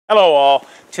Hello all.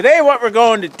 Today what we're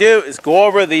going to do is go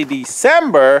over the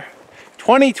December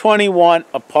 2021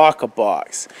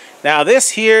 Apocabox. Now this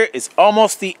here is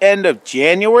almost the end of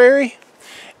January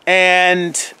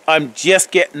and I'm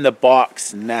just getting the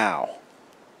box now.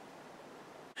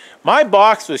 My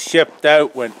box was shipped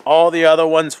out when all the other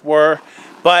ones were,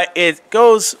 but it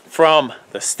goes from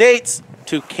the States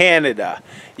to Canada.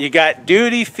 You got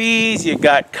duty fees, you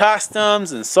got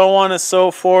customs and so on and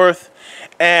so forth.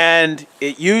 And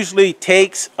it usually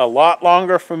takes a lot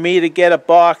longer for me to get a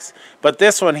box, but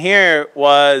this one here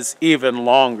was even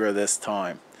longer this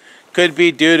time. Could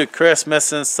be due to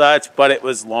Christmas and such, but it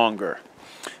was longer.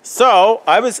 So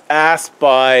I was asked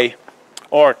by,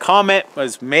 or a comment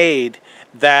was made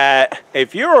that a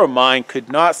viewer of mine could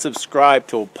not subscribe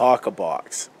to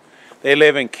Apocabox. They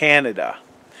live in Canada.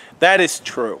 That is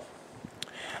true.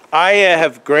 I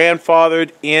have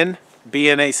grandfathered in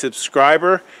being a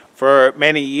subscriber for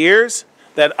many years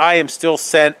that I am still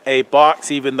sent a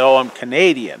box even though I'm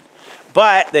Canadian.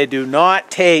 But they do not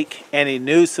take any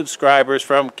new subscribers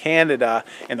from Canada,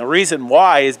 and the reason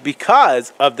why is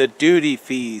because of the duty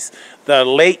fees, the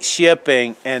late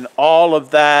shipping, and all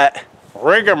of that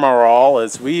rigmarole,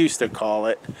 as we used to call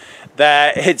it,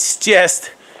 that it's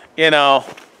just, you know,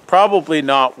 probably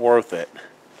not worth it.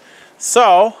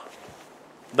 So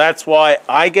that's why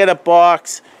I get a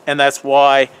box, and that's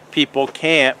why people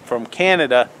can't, from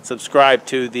Canada, subscribe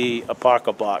to the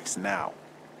Apocabox now.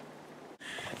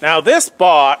 Now this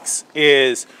box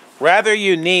is rather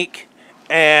unique,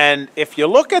 and if you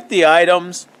look at the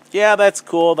items, yeah, that's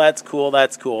cool, that's cool,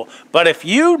 that's cool. But if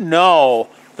you know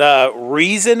the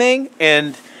reasoning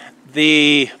and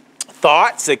the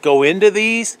thoughts that go into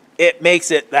these, it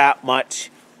makes it that much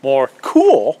more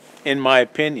cool, in my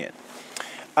opinion.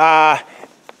 I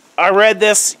read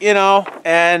this, you know,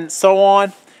 and so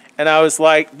on, and I was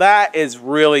like, that is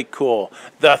really cool.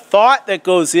 The thought that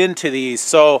goes into these,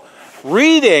 so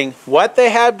reading what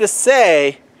they have to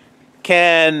say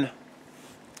it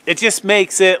just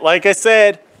makes it, like I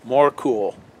said, more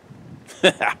cool.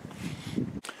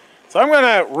 So I'm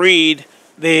going to read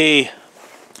the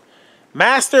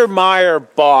Master Meyer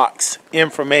box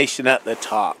information at the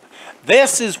top.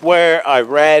 This is where I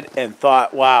read and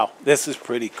thought, wow, this is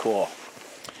pretty cool.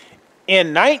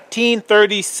 In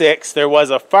 1936, there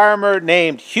was a farmer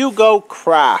named Hugo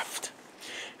Kraft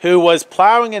who was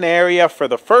plowing an area for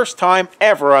the first time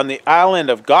ever on the island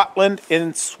of Gotland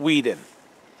in Sweden.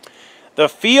 The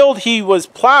field he was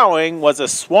plowing was a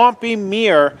swampy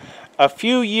mere a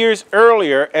few years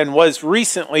earlier and was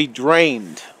recently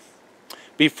drained.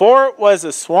 Before it was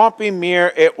a swampy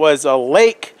mere, it was a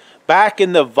lake back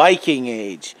in the Viking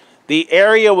Age. The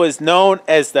area was known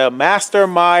as the Master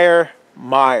Meyer.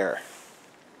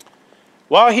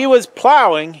 While he was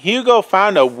plowing, Hugo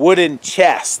found a wooden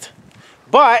chest.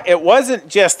 But it wasn't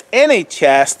just any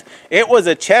chest, it was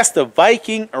a chest of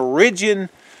Viking origin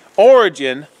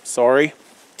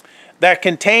that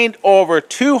contained over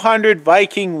 200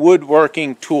 Viking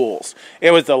woodworking tools.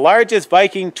 It was the largest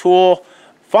Viking tool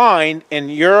find in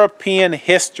European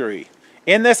history.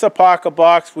 In this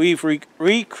Apocabox, we've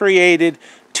recreated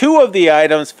two of the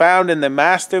items found in the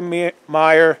Master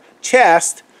Meyer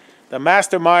chest, the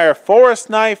Master Meyer forest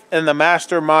knife and the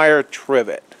Master Meyer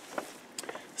trivet.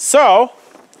 So,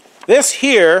 this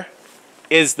here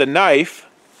is the knife,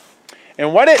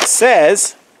 and what it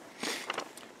says,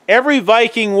 every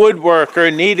Viking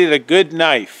woodworker needed a good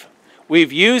knife.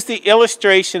 We've used the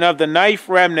illustration of the knife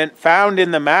remnant found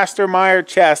in the Master Meyer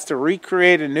chest to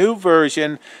recreate a new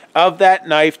version of that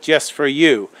knife just for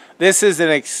you. This is an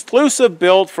exclusive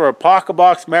build for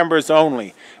Apocabox members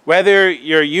only. Whether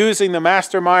you're using the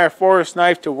Master Meyer forest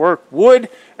knife to work wood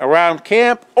around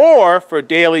camp or for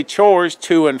daily chores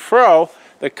to and fro,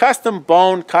 the custom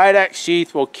bone Chekc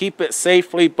sheath will keep it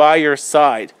safely by your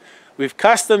side. We've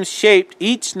custom shaped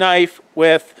each knife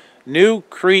with New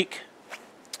Creek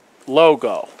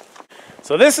logo.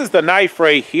 So this is the knife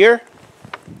right here.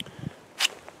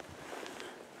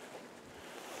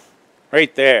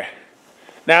 Right there.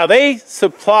 Now they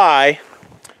supply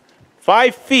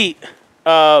 5 feet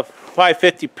of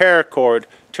 550 paracord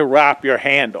to wrap your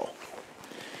handle.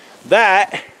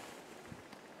 That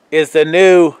is the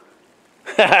new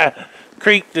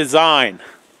Creek design.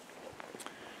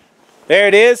 There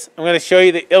it is. I'm going to show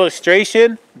you the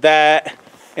illustration that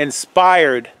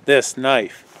inspired this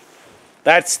knife.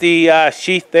 That's the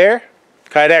sheath there,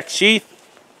 Chekc sheath.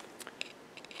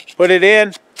 Put it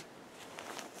in.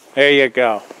 There you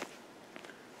go.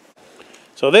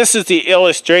 So this is the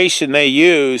illustration they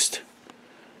used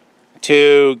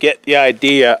to get the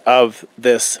idea of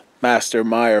this Master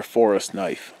Meyer forest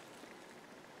knife.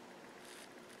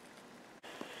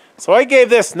 So I gave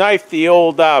this knife the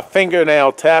old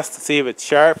fingernail test to see if it's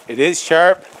sharp. It is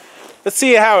sharp. Let's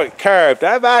see how it carved.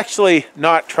 I've actually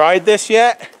not tried this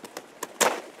yet.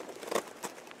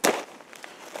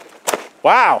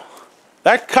 Wow,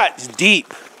 that cuts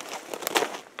deep.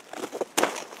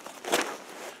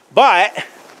 But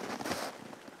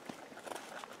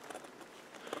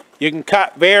you can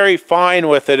cut very fine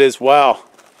with it as well.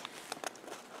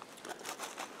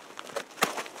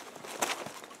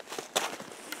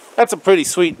 That's a pretty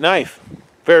sweet knife.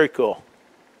 Very cool.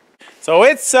 So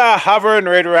it's hovering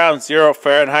right around 0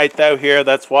 Fahrenheit out here.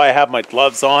 That's why I have my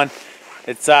gloves on.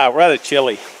 It's rather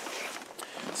chilly.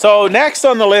 So next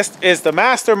on the list is the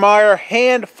Mastermeyer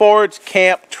Hand Forged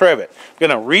Camp Trivet. I'm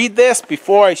going to read this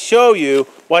before I show you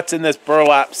what's in this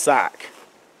burlap sack.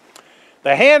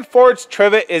 The Hand Forged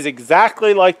Trivet is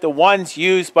exactly like the ones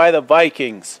used by the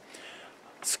Vikings.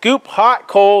 Scoop hot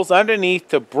coals underneath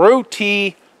to brew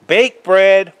tea, bake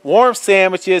bread, warm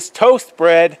sandwiches, toast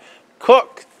bread,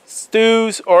 cook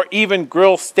stews, or even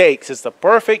grill steaks. It's the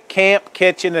perfect camp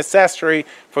kitchen accessory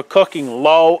for cooking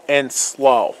low and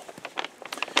slow.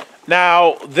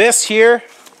 Now, this here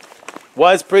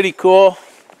was pretty cool.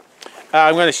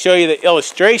 I'm going to show you the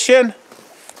illustration.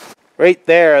 Right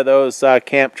there are those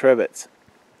camp trivets.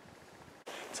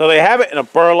 So they have it in a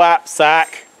burlap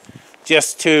sack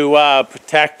just to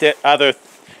protect it, other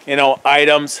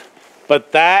items.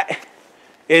 But that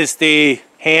is the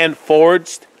hand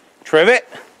forged trivet.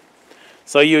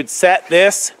 So you'd set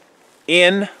this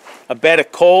in a bed of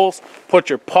coals, put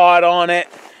your pot on it,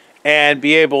 and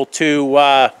be able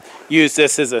to use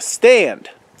this as a stand.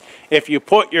 If you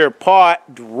put your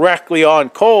pot directly on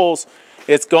coals,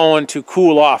 it's going to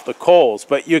cool off the coals.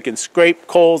 But you can scrape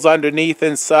coals underneath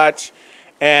and such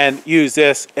and use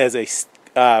this as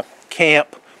a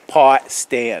camp pot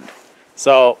stand.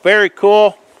 So very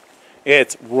cool.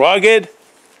 It's rugged,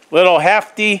 little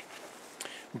hefty,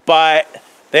 but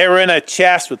they were in a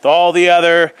chest with all the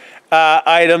other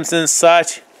items and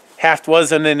such. Heft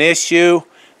wasn't an issue.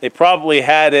 They probably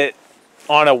had it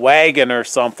on a wagon or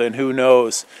something, who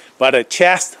knows. But a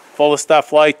chest full of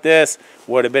stuff like this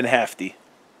would have been hefty.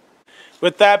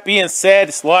 With that being said,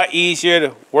 it's a lot easier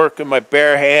to work with my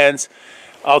bare hands.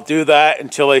 I'll do that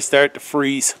until they start to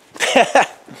freeze.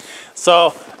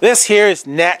 So this here is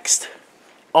next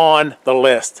on the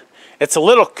list. It's a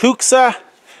little kuksa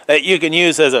that you can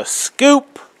use as a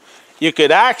scoop. You could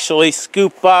actually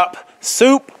scoop up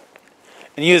soup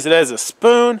and use it as a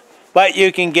spoon, but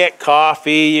you can get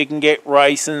coffee, you can get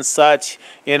rice and such,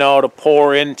 to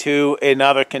pour into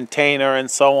another container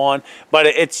and so on. But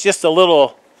it's just a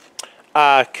little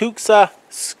kuksa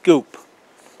scoop.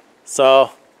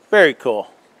 So very cool.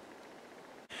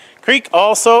 Chekc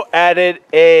also added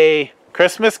a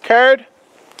Christmas card,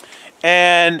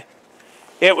 and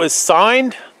it was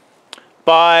signed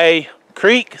by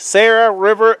Chekc, Sarah,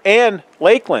 River, and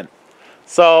Lakeland.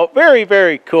 So very,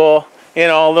 very cool.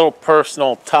 A little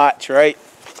personal touch, right?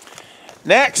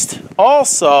 Next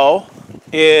also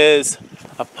is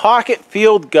a pocket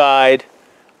field guide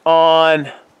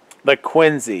on the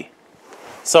Quincy.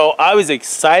 So I was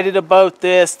excited about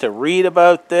this, to read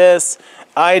about this.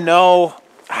 I know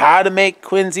how to make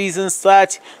quinzies and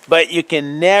such, but you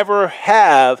can never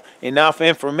have enough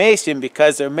information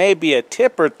because there may be a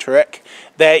tip or trick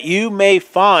that you may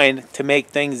find to make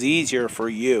things easier for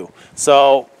you.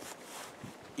 So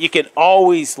you can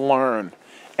always learn,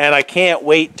 and I can't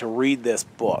wait to read this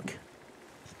book.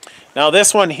 Now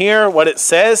this one here, what it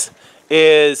says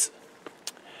is,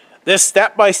 this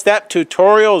step-by-step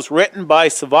tutorial is written by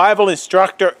survival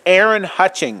instructor Aaron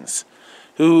Hutchings,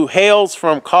 who hails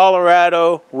from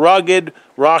Colorado rugged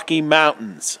Rocky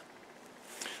Mountains.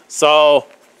 So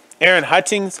Aaron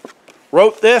Hutchings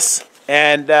wrote this,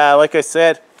 and like I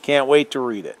said, can't wait to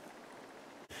read it.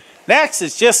 Next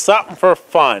is just something for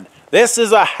fun. This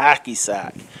is a hacky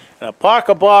sack, an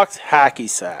Apocabox hacky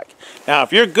sack. Now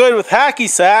if you're good with hacky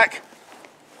sack,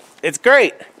 it's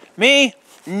great. Me,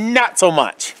 not so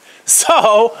much.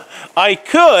 So I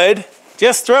could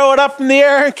just throw it up in the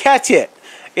air and catch it.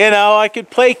 I could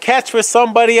play catch with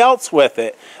somebody else with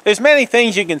it. There's many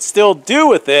things you can still do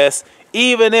with this,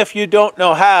 even if you don't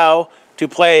know how to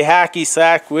play hacky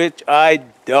sack, which I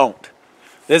don't.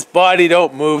 This body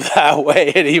don't move that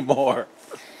way anymore.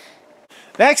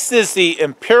 Next is the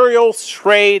Imperial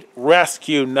Schrade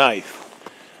Rescue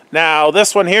Knife. Now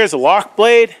this one here is a lock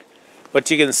blade, but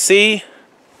you can see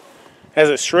has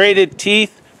a serrated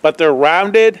teeth, but they're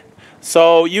rounded.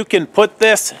 So you can put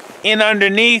this in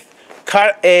underneath,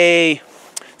 cut a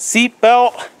seat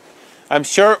belt. I'm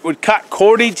sure it would cut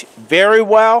cordage very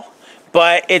well,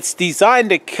 but it's designed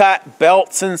to cut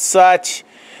belts and such,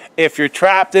 if you're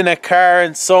trapped in a car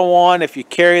and so on, if you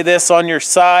carry this on your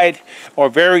side or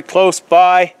very close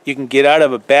by, you can get out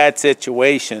of a bad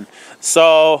situation.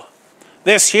 So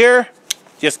this here,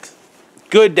 just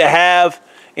good to have,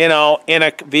 you know, in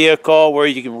a vehicle where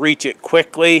you can reach it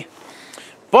quickly.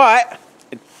 But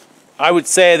I would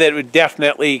say that it would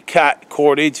definitely cut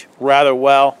cordage rather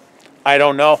well. I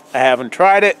don't know, I haven't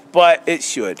tried it, but it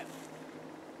should.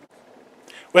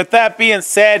 With that being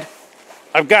said,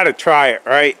 I've got to try it,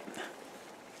 right?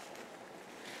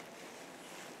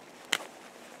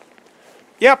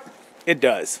 Yep, it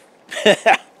does.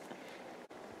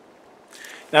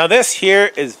 Now this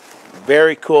here is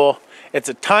very cool. It's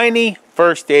a tiny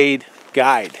first aid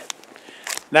guide.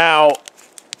 Now,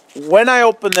 when I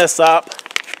open this up,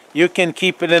 you can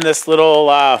keep it in this little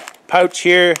pouch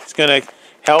here. It's going to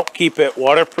help keep it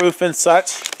waterproof and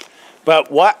such.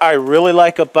 But what I really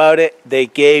like about it, they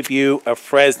gave you a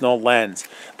Fresnel lens.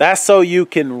 That's so you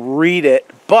can read it,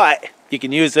 but you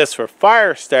can use this for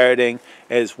fire starting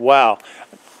as well.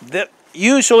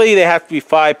 Usually they have to be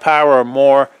 5 power or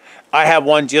more. I have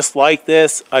one just like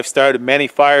this. I've started many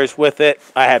fires with it.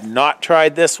 I have not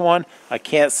tried this one. I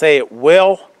can't say it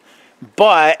will,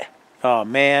 but oh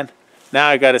man, now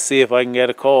I got to see if I can get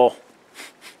a coal.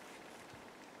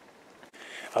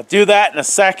 I'll do that in a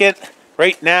second.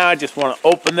 Right now I just want to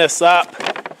open this up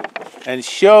and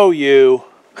show you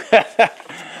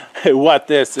what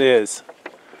this is.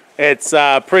 It's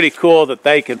pretty cool that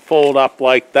they can fold up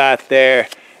like that there,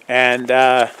 and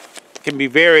can be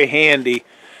very handy.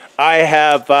 I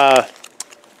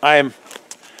am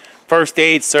first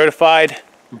aid certified,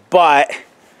 but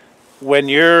when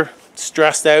you're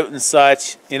stressed out and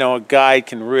such, you know, a guide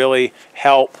can really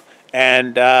help,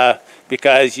 and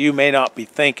because you may not be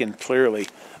thinking clearly.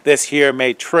 This here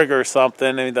may trigger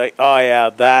something and be like, oh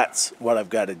yeah, that's what I've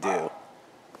got to do.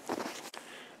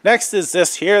 Next is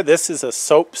this here. This is a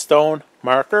soapstone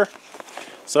marker.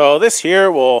 So this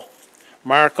here will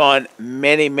mark on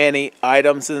many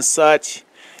items and such.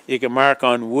 You can mark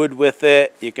on wood with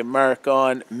it. You can mark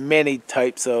on many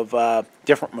types of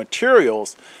different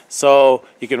materials. So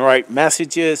you can write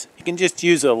messages. You can just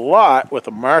use it a lot with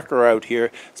a marker out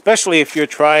here, especially if you're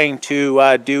trying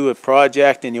to do a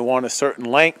project and you want a certain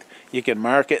length. You can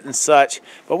mark it and such.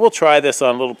 But we'll try this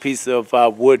on a little piece of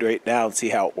wood right now and see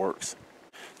how it works.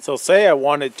 So say I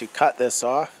wanted to cut this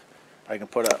off. I can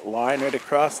put a line right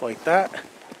across like that.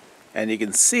 And you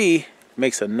can see it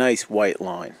makes a nice white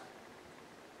line.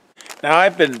 Now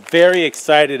I've been very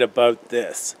excited about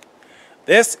this.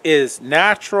 This is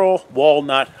natural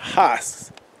walnut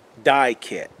husks die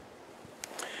kit.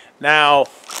 Now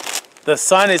the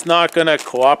sun is not going to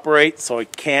cooperate, so I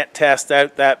can't test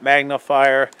out that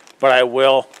magnifier, but I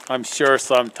will, I'm sure,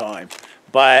 sometime.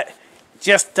 But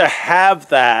just to have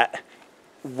that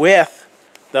with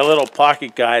the little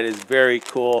pocket guide is very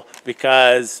cool,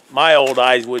 because my old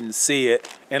eyes wouldn't see it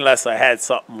unless I had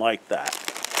something like that.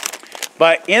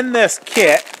 But in this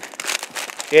kit,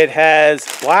 it has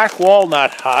black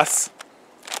walnut husks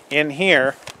in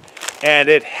here, and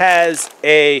it has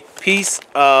a piece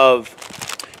of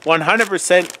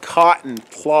 100% cotton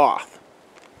cloth.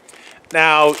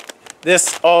 Now,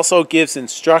 this also gives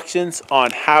instructions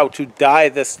on how to dye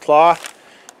this cloth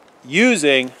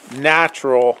using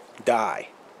natural dye.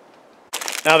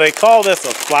 Now, they call this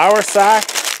a flour sack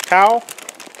cowl,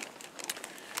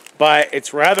 but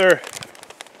it's rather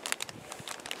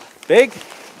big.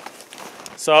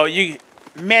 So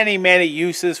many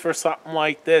uses for something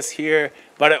like this here,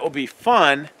 but it will be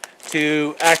fun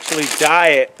to actually dye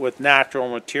it with natural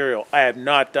material. I have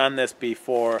not done this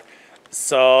before,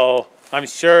 so I'm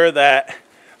sure that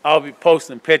I'll be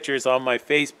posting pictures on my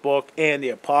Facebook and the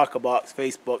Apocabox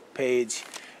Facebook page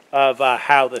of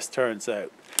how this turns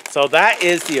out. So that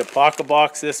is the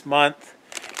Apocabox this month,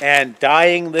 and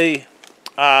dyeing the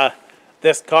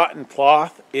this cotton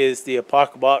cloth is the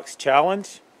Apocabox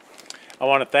challenge. I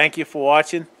want to thank you for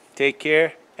watching. Take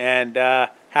care, and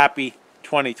happy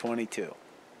 2022.